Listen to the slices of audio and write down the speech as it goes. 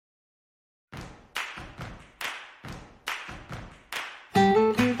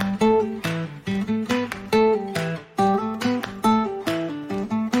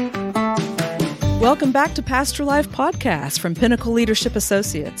Welcome back to Pastor Life Podcast from Pinnacle Leadership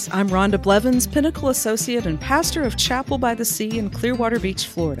Associates. I'm Rhonda Blevins, Pinnacle Associate and pastor of Chapel by the Sea in Clearwater Beach,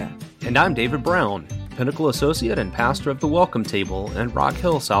 Florida. And I'm David Brown, Pinnacle Associate and pastor of the Welcome Table in Rock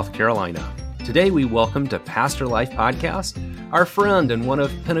Hill, South Carolina. Today we welcome to Pastor Life Podcast our friend and one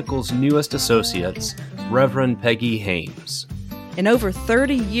of Pinnacle's newest associates, Reverend Peggy Hames. In over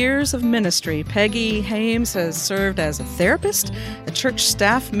 30 years of ministry, Peggy Hames has served as a therapist, a church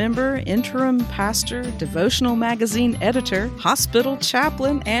staff member, interim pastor, devotional magazine editor, hospital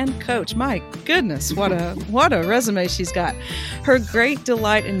chaplain, and coach. My goodness, what a resume she's got. Her great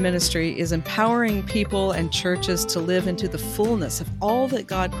delight in ministry is empowering people and churches to live into the fullness of all that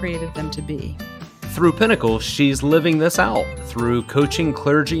God created them to be. Through Pinnacle, she's living this out through coaching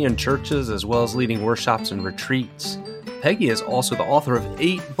clergy and churches as well as leading workshops and retreats. Peggy is also the author of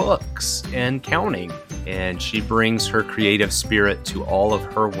 8 books and counting, and she brings her creative spirit to all of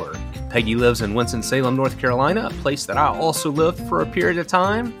her work. Peggy lives in Winston-Salem, North Carolina, a place that I also lived for a period of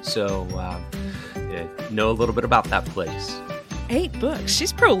time, so know a little bit about that place. 8 books.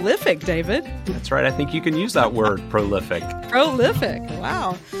 She's prolific, David. That's right. I think you can use that word, prolific. Prolific.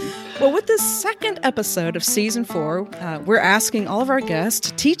 Wow. Well, with this second episode of Season 4, we're asking all of our guests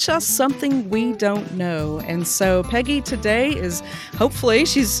to teach us something we don't know. And so Peggy today is hopefully,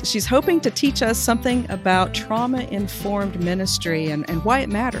 she's hoping to teach us something about trauma-informed ministry and why it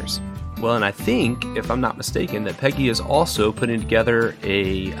matters. Well, and I think, if I'm not mistaken, that Peggy is also putting together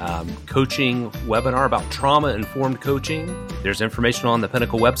a coaching webinar about trauma-informed coaching. There's information on the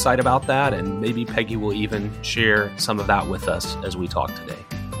Pinnacle website about that, and maybe Peggy will even share some of that with us as we talk today.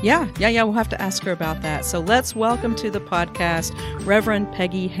 Yeah, we'll have to ask her about that. So let's welcome to the podcast, Reverend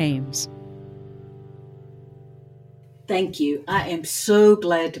Peggy Hames. Thank you. I am so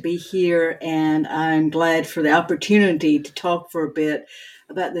glad to be here, and I'm glad for the opportunity to talk for a bit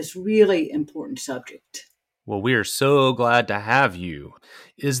about this really important subject. Well, we are so glad to have you.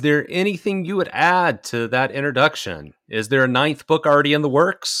 Is there anything you would add to that introduction? Is there a 9th book already in the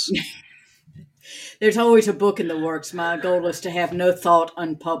works? There's always a book in the works. My goal is to have no thought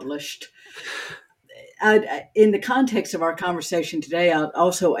unpublished. In the context of our conversation today, I'll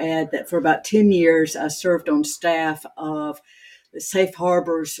also add that for about 10 years, I served on staff of the Safe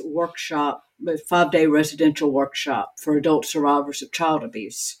Harbors workshop, the 5-day residential workshop for adult survivors of child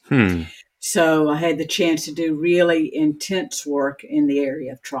abuse. So I had the chance to do really intense work in the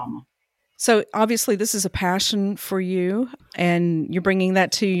area of trauma. So obviously this is a passion for you, and you're bringing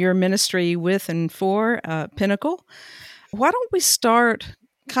that to your ministry with and for Pinnacle. Why don't we start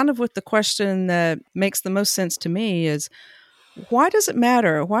kind of with the question that makes the most sense to me is, why does it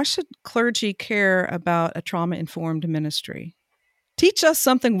matter? Why should clergy care about a trauma-informed ministry? Teach us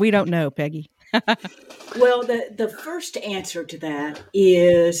something we don't know, Peggy. Well, the first answer to that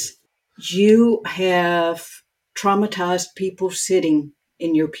is you have traumatized people sitting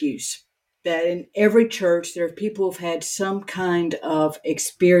in your pews. That in every church, there are people who've had some kind of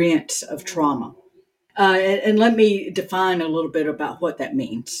experience of trauma. And let me define a little bit about what that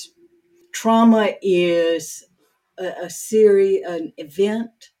means. Trauma is an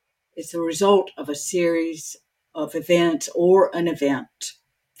event. It's a result of a series of events or an event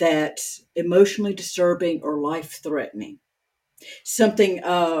that's emotionally disturbing or life-threatening. Something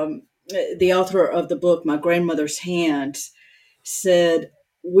the author of the book, My Grandmother's Hands, said,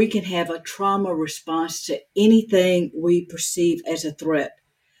 we can have a trauma response to anything we perceive as a threat,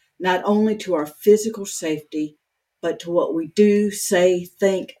 not only to our physical safety, but to what we do, say,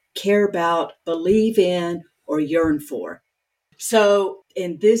 think, care about, believe in, or yearn for. So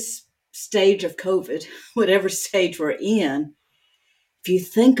in this stage of COVID, whatever stage we're in, if you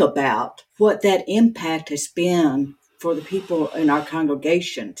think about what that impact has been for the people in our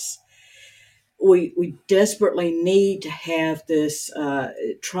congregations, we desperately need to have this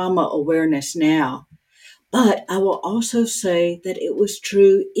trauma awareness now. But I will also say that it was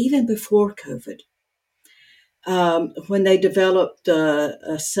true even before COVID. When they developed the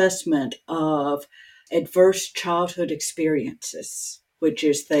assessment of adverse childhood experiences, which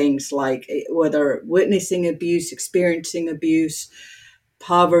is things like whether witnessing abuse, experiencing abuse,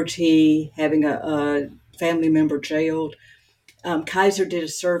 poverty, having a family member jailed, Kaiser did a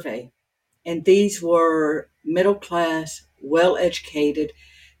survey. And these were middle-class, well-educated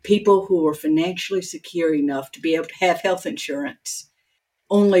people who were financially secure enough to be able to have health insurance.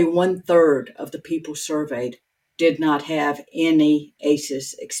 Only 1/3 of the people surveyed did not have any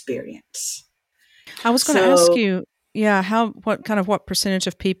ACEs experience. I was going to ask you, what percentage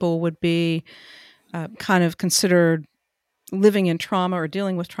of people would be kind of considered living in trauma or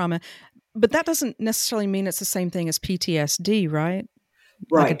dealing with trauma? But that doesn't necessarily mean it's the same thing as PTSD, right?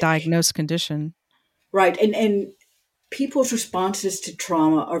 Right. Like a diagnosed condition. Right. And people's responses to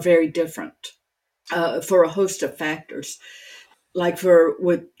trauma are very different for a host of factors. Like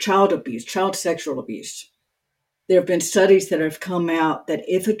with child abuse, child sexual abuse, there have been studies that have come out that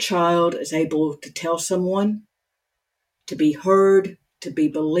if a child is able to tell someone, to be heard, to be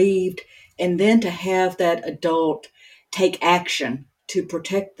believed, and then to have that adult take action to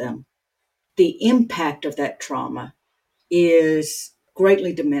protect them, the impact of that trauma is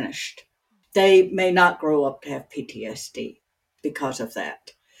greatly diminished. They may not grow up to have PTSD because of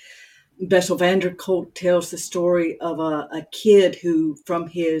that. Bessel van der Kolk tells the story of a kid who, from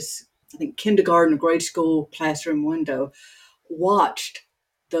his, I think, kindergarten or grade school classroom window, watched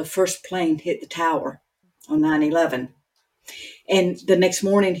the first plane hit the tower on 9/11. And the next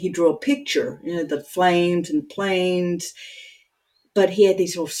morning he drew a picture, the flames and planes, but he had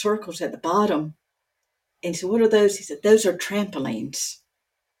these little circles at the bottom. And so, what are those? He said, those are trampolines.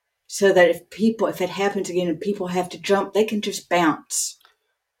 So that if it happens again and people have to jump, they can just bounce.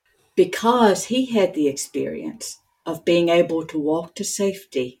 Because he had the experience of being able to walk to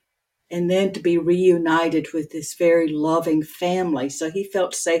safety and then to be reunited with this very loving family. So he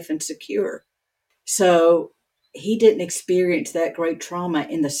felt safe and secure. So he didn't experience that great trauma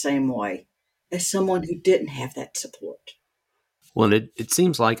in the same way as someone who didn't have that support. Well, it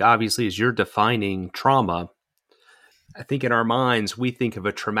seems like, obviously, as you're defining trauma, I think in our minds, we think of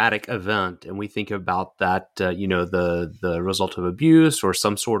a traumatic event and we think about that, the result of abuse or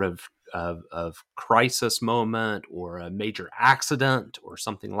some sort of crisis moment or a major accident or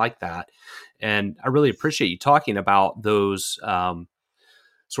something like that. And I really appreciate you talking about those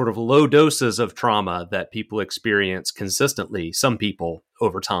sort of low doses of trauma that people experience consistently, some people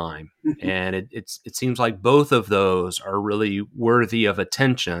over time. And it seems like both of those are really worthy of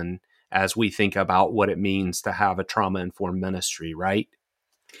attention as we think about what it means to have a trauma-informed ministry, right?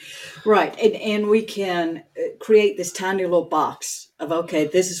 Right. And we can create this tiny little box of, okay,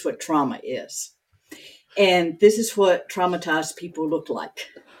 this is what trauma is. And this is what traumatized people look like.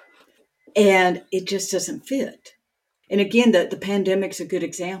 And it just doesn't fit. And again, the pandemic's a good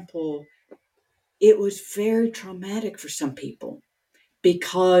example. It was very traumatic for some people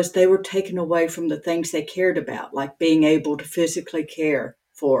because they were taken away from the things they cared about, like being able to physically care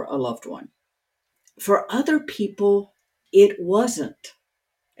for a loved one. For other people, it wasn't.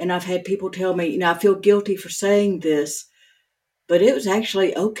 And I've had people tell me, I feel guilty for saying this, but it was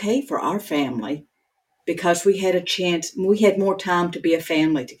actually okay for our family because we had a chance, we had more time to be a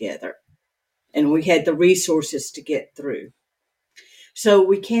family together, and we had the resources to get through. So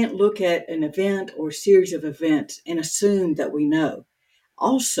we can't look at an event or series of events and assume that we know.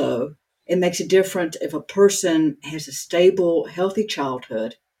 Also, it makes a difference if a person has a stable, healthy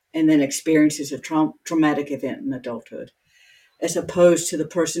childhood and then experiences a traumatic event in adulthood, as opposed to the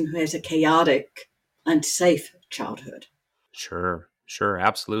person who has a chaotic, unsafe childhood. Sure,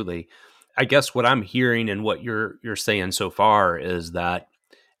 absolutely. I guess what I'm hearing and what you're saying so far is that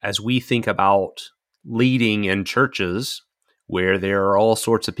as we think about leading in churches where there are all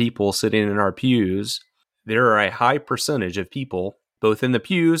sorts of people sitting in our pews, there are a high percentage of people, both in the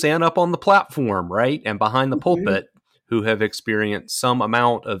pews and up on the platform, right, and behind the pulpit, who have experienced some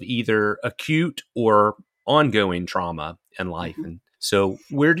amount of either acute or ongoing trauma in life. And so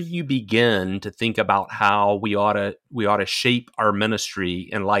where do you begin to think about how we ought to shape our ministry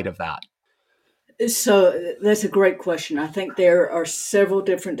in light of that? So that's a great question. I think there are several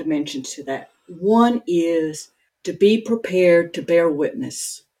different dimensions to that. One is to be prepared to bear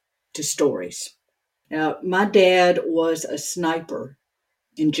witness to stories. Now, my dad was a sniper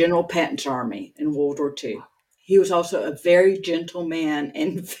in General Patton's army in World War II. He was also a very gentle man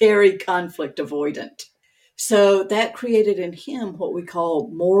and very conflict avoidant. So that created in him what we call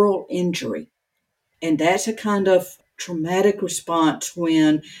moral injury. And that's a kind of traumatic response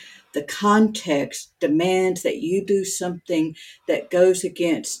when the context demands that you do something that goes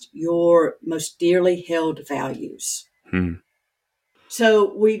against your most dearly held values.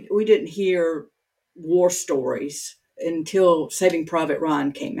 So we didn't hear war stories until Saving Private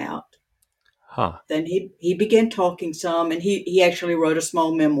Ryan came out. Then he began talking some, and he actually wrote a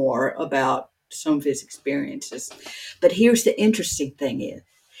small memoir about some of his experiences. But here's the interesting thing is,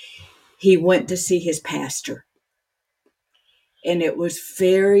 he went to see his pastor. And it was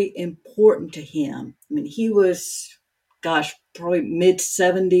very important to him. I mean, he was, probably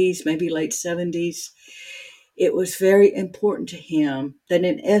mid-70s, maybe late 70s. It was very important to him that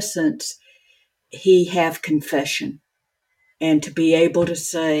in essence, he have confession and to be able to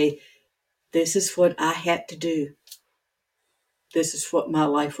say, this is what I had to do. This is what my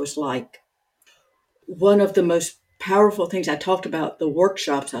life was like. One of the most powerful things I talked about, the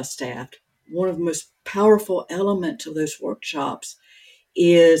workshops I staffed, one of the most powerful elements of those workshops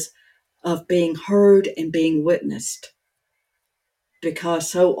is of being heard and being witnessed. Because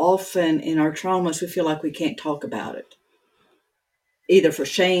so often in our traumas, we feel like we can't talk about it, either for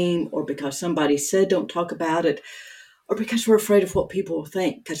shame or because somebody said don't talk about it, or because we're afraid of what people will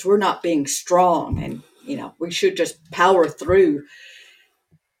think, because we're not being strong and, we should just power through.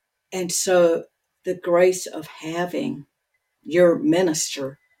 And so the grace of having your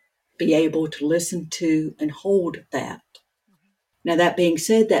minister be able to listen to and hold that. Now, that being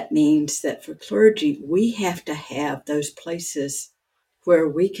said, that means that for clergy, we have to have those places where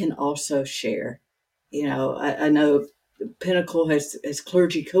we can also share. I know Pinnacle has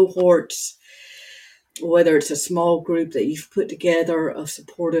clergy cohorts, whether it's a small group that you've put together of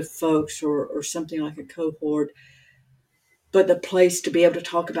supportive folks or something like a cohort, but the place to be able to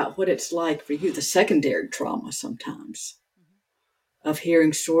talk about what it's like for you, the secondary trauma sometimes of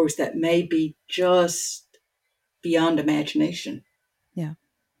hearing stories that may be just beyond imagination. Yeah.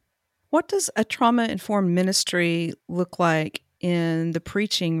 What does a trauma-informed ministry look like in the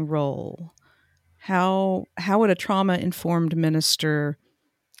preaching role? How would a trauma-informed minister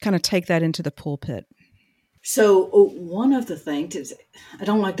kind of take that into the pulpit? So one of the things is, I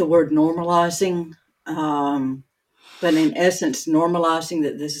don't like the word normalizing, but in essence, normalizing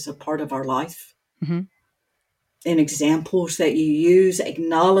that this is a part of our life. Mm-hmm. And examples that you use,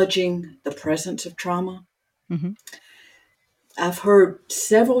 acknowledging the presence of trauma. Mm-hmm. I've heard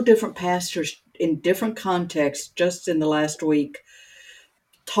several different pastors in different contexts just in the last week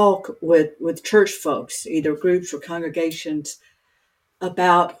talk with church folks, either groups or congregations,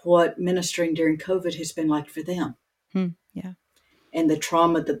 about what ministering during COVID has been like for them. Yeah. And the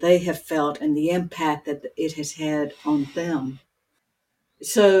trauma that they have felt and the impact that it has had on them.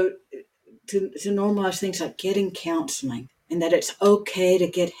 So to normalize things like getting counseling and that it's okay to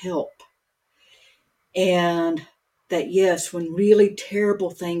get help. And that, yes, when really terrible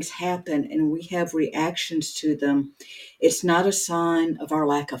things happen and we have reactions to them, it's not a sign of our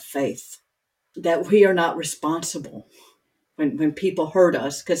lack of faith, that we are not responsible when people hurt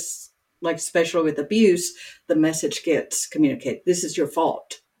us, because like especially with abuse, the message gets communicated. This is your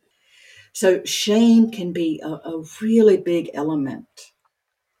fault. So shame can be a really big element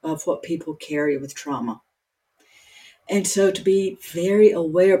of what people carry with trauma. And so to be very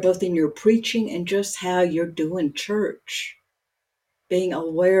aware, both in your preaching and just how you're doing church, being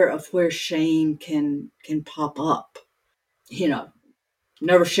aware of where shame can pop up.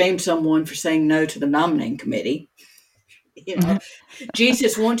 Never shame someone for saying no to the nominating committee.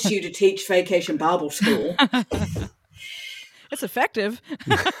 Jesus wants you to teach Vacation Bible School. It's effective.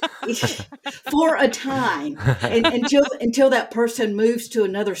 For a time, and until that person moves to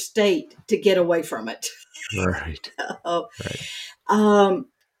another state to get away from it. Right. Right.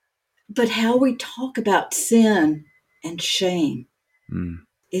 But how we talk about sin and shame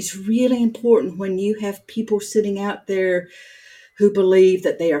is really important when you have people sitting out there who believe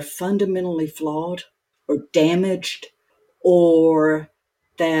that they are fundamentally flawed or damaged, or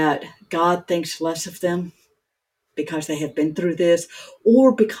that God thinks less of them because they have been through this,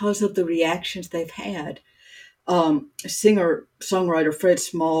 or because of the reactions they've had. Singer-songwriter Fred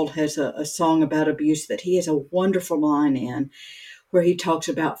Small has a song about abuse that he has a wonderful line in, where he talks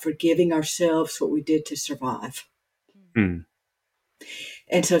about forgiving ourselves what we did to survive. And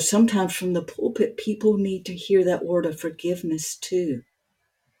so sometimes from the pulpit, people need to hear that word of forgiveness too.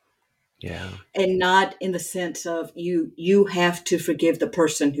 Yeah. And not in the sense of you have to forgive the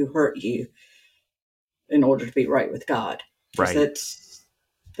person who hurt you in order to be right with God. Right. That's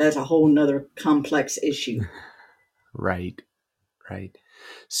a whole nother complex issue. Right.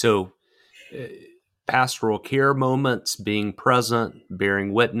 So pastoral care moments, being present,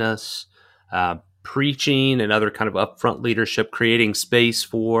 bearing witness, preaching and other kind of upfront leadership, creating space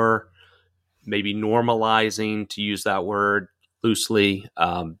for maybe normalizing, to use that word loosely,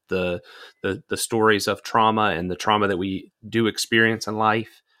 the stories of trauma and the trauma that we do experience in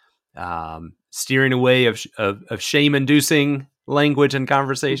life, steering away of shame-inducing language and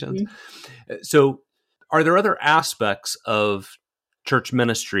conversations. Mm-hmm. So are there other aspects of church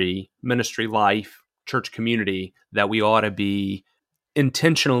ministry life, church community that we ought to be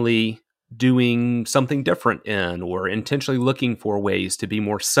intentionally doing something different in, or intentionally looking for ways to be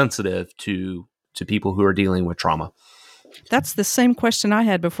more sensitive to people who are dealing with trauma? That's the same question I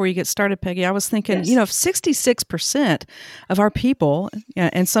had before you get started, Peggy. I was thinking, yes, if 66% of our people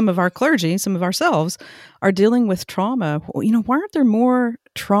and some of our clergy, some of ourselves, are dealing with trauma, why aren't there more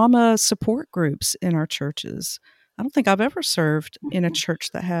trauma support groups in our churches? I don't think I've ever served in a church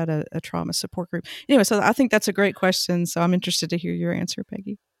that had a trauma support group. Anyway, so I think that's a great question. So I'm interested to hear your answer,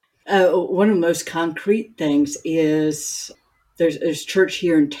 Peggy. One of the most concrete things is there's a church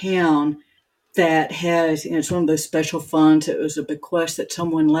here in town that has, it's one of those special funds. It was a bequest that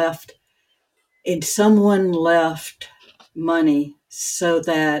someone left, and someone left money so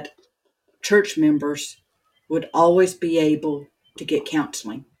that church members would always be able to get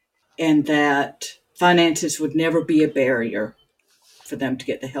counseling, and that finances would never be a barrier for them to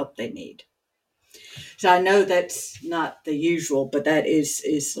get the help they need. So I know that's not the usual, but that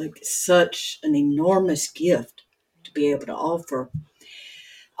is like such an enormous gift to be able to offer.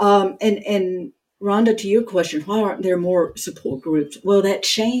 And Rhonda, to your question, why aren't there more support groups? Well, that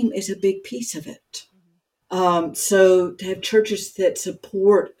shame is a big piece of it. So to have churches that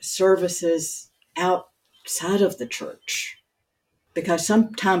support services outside of the church, because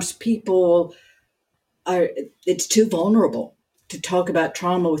sometimes people it's too vulnerable to talk about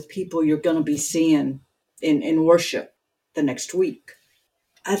trauma with people you're going to be seeing in worship the next week.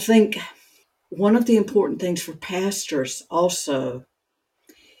 I think one of the important things for pastors also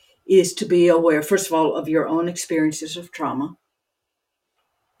is to be aware, first of all, of your own experiences of trauma,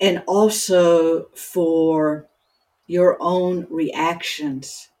 and also for your own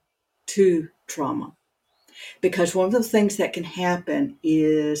reactions to trauma. Because one of the things that can happen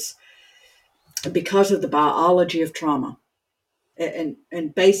is because of the biology of trauma,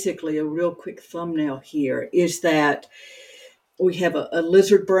 and basically a real quick thumbnail here is that we have a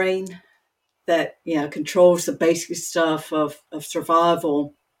lizard brain that controls the basic stuff of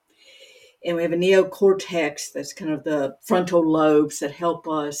survival, and we have a neocortex that's kind of the frontal lobes that help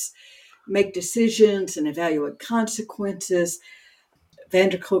us make decisions and evaluate consequences. Van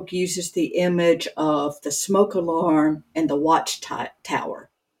der Kolk uses the image of the smoke alarm and the watchtower.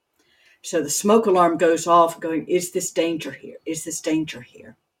 So the smoke alarm goes off going, is this danger here? Is this danger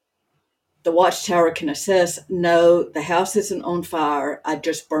here? The watchtower can assess, no, the house isn't on fire. I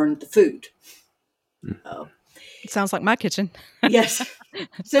just burned the food. It sounds like my kitchen. Yes.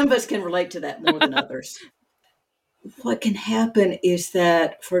 Some of us can relate to that more than others. What can happen is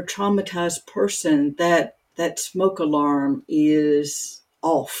that for a traumatized person, that smoke alarm is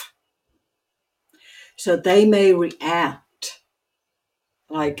off. So they may react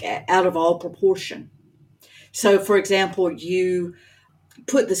like out of all proportion. So, for example, you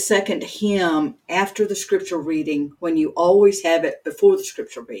put the second hymn after the scripture reading when you always have it before the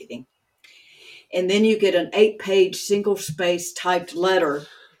scripture reading. And then you get an 8-page single-space typed letter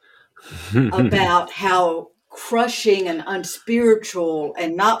about how crushing and unspiritual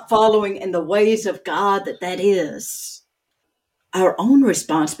and not following in the ways of God that is. Our own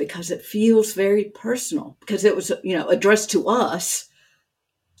response, because it feels very personal, because it was, addressed to us,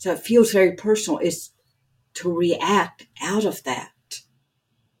 so it feels very personal, is to react out of that.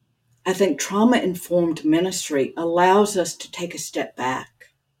 I think trauma-informed ministry allows us to take a step back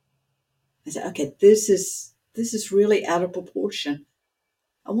and say, okay, this is really out of proportion.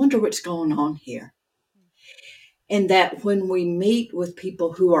 I wonder what's going on here. And that when we meet with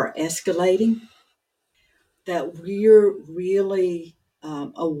people who are escalating, that we're really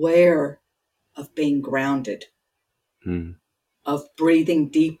aware of being grounded, of breathing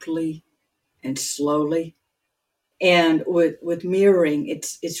deeply and slowly. And with mirroring,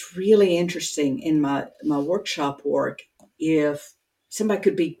 it's really interesting in my workshop work if somebody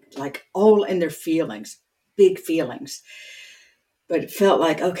could be like all in their feelings, big feelings, but it felt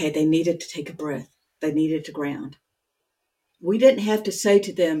like, okay, they needed to take a breath. They needed to ground. We didn't have to say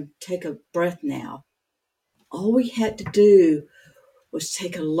to them, take a breath now. All we had to do was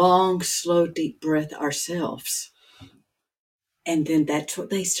take a long, slow, deep breath ourselves. And then that's what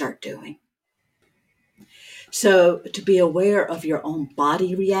they start doing. So to be aware of your own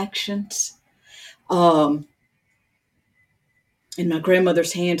body reactions. In my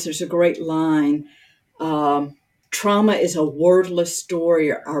grandmother's hands, there's a great line. Trauma is a wordless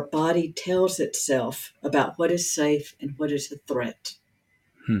story. Our body tells itself about what is safe and what is a threat.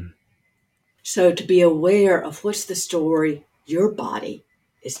 So to be aware of what's the story your body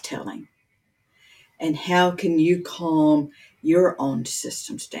is telling, and how can you calm your own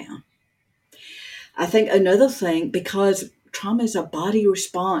systems down. I think another thing, because trauma is a body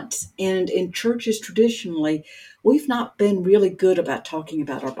response, and in churches traditionally, we've not been really good about talking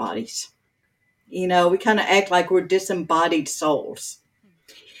about our bodies. We kind of act like we're disembodied souls.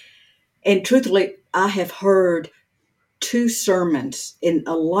 And truthfully, I have heard 2 sermons in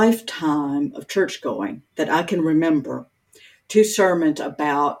a lifetime of church going that I can remember, 2 sermons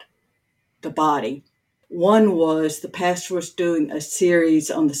about the body. One was the pastor was doing a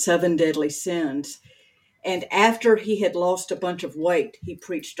series on the 7 deadly sins. And after he had lost a bunch of weight, he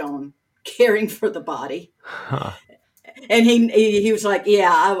preached on caring for the body. And he was like,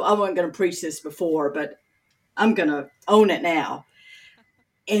 yeah, I wasn't going to preach this before, but I'm going to own it now.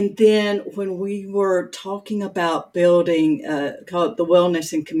 And then when we were talking about building, called the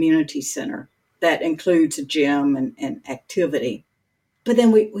Wellness and Community Center, that includes a gym and activity. But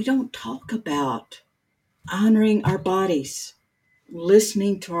then we don't talk about honoring our bodies,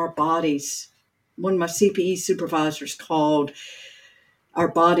 listening to our bodies. One of my CPE supervisors called our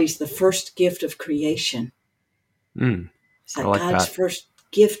bodies the first gift of creation. It's like God's first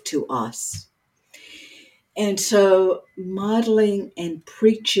gift to us. And so modeling and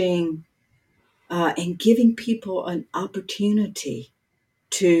preaching and giving people an opportunity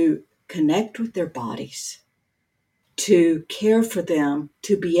to connect with their bodies, to care for them,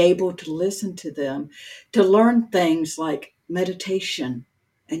 to be able to listen to them, to learn things like meditation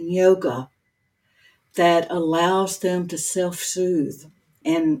and yoga that allows them to self-soothe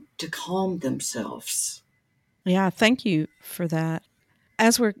and to calm themselves. Yeah, thank you for that.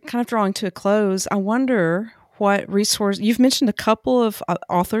 As we're kind of drawing to a close, I wonder what resource, you've mentioned a couple of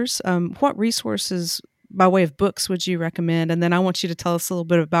authors. What resources by way of books would you recommend? And then I want you to tell us a little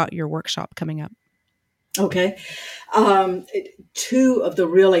bit about your workshop coming up. Okay. Two of the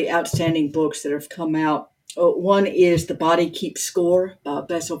really outstanding books that have come out. One is The Body Keeps Score by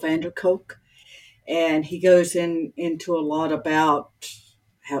Bessel van der Kolk. And he goes into a lot about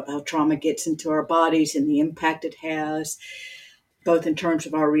how trauma gets into our bodies and the impact it has, both in terms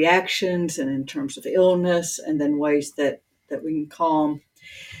of our reactions and in terms of illness, and then ways that we can calm.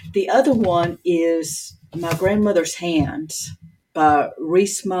 The other one is My Grandmother's Hands by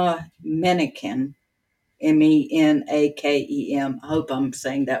Resmaa Menakem, Menakem. I hope I'm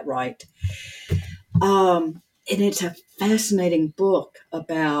saying that right. And it's a fascinating book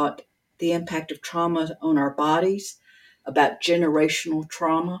about the impact of trauma on our bodies, about generational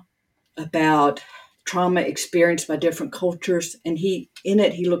trauma, about trauma experienced by different cultures. And he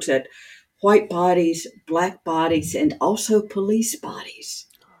looks at white bodies, Black bodies, and also police bodies,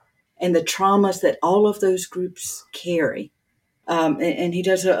 and the traumas that all of those groups carry. And he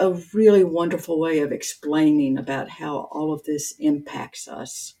does a really wonderful way of explaining about how all of this impacts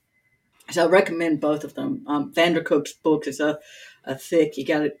us. So I recommend both of them. Van der Kolk's book is a thick, you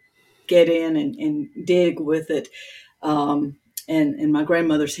got to get in and dig with it. And My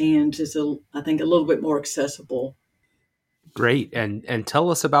Grandmother's Hands is, I think, a little bit more accessible. Great. And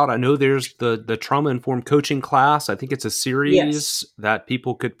tell us about, I know there's the trauma-informed coaching class. I think it's a series that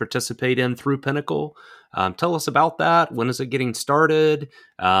people could participate in through Pinnacle. Tell us about that. When is it getting started?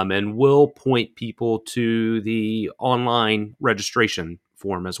 And we'll point people to the online registration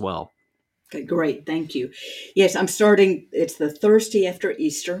form as well. Okay, great. Thank you. Yes, I'm starting. It's the Thursday after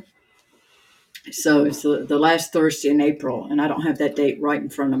Easter. So it's the last Thursday in April, and I don't have that date right in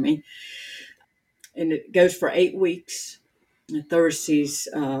front of me. And it goes for 8 weeks. Thursdays,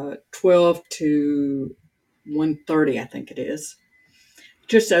 12 to 1:30, I think it is.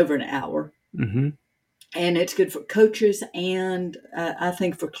 Just over an hour. Mm-hmm. And it's good for coaches and I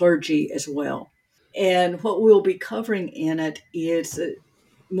think for clergy as well. And what we'll be covering in it is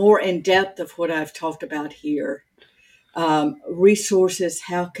more in depth of what I've talked about here. Resources,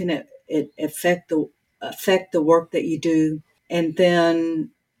 how can it affect the work that you do, and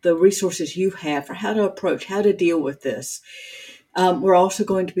then the resources you have for how to approach, how to deal with this. We're also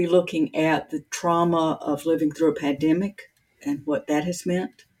going to be looking at the trauma of living through a pandemic and what that has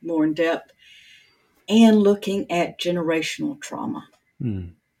meant more in depth, and looking at generational trauma,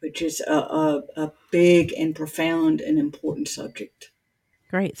 which is a big and profound and important subject.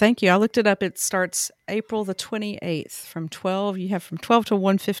 Great. Thank you. I looked it up. It starts April the 28th from 12. You have from 12 to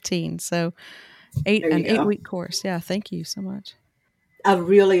 1:15. So an 8-week course. Yeah. Thank you so much. I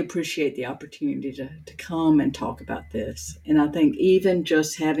really appreciate the opportunity to come and talk about this. And I think even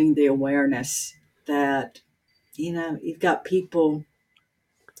just having the awareness that, you've got people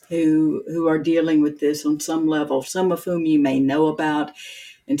who are dealing with this on some level, some of whom you may know about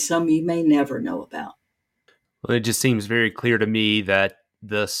and some you may never know about. Well, it just seems very clear to me that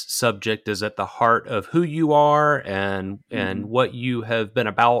this subject is at the heart of who you are and what you have been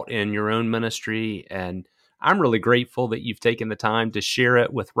about in your own ministry. And I'm really grateful that you've taken the time to share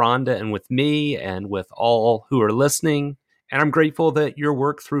it with Rhonda and with me and with all who are listening. And I'm grateful that your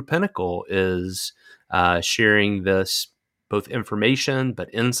work through Pinnacle is sharing this, both information,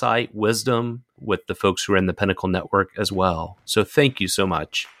 but insight, wisdom with the folks who are in the Pinnacle Network as well. So thank you so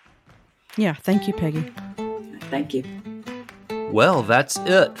much. Yeah. Thank you, Peggy. Thank you. Well, that's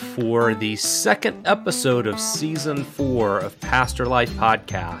it for the second episode of Season 4 of Pastor Life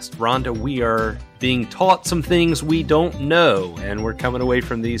Podcast. Rhonda, we are being taught some things we don't know, and we're coming away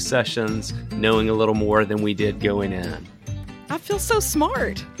from these sessions knowing a little more than we did going in. I feel so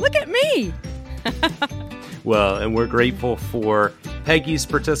smart. Look at me. Well, and we're grateful for Peggy's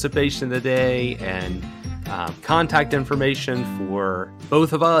participation today and contact information for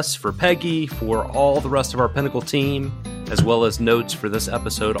both of us, for Peggy, for all the rest of our Pinnacle team, as well as notes for this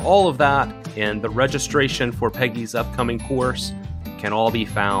episode. All of that and the registration for Peggy's upcoming course can all be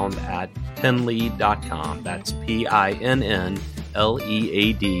found at pinnlead.com. That's PINNLEAD.com.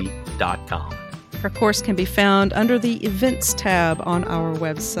 Her course can be found under the Events tab on our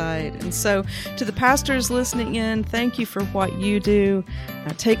website. And so, to the pastors listening in, thank you for what you do.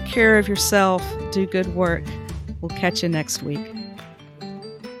 Take care of yourself. Do good work. We'll catch you next week.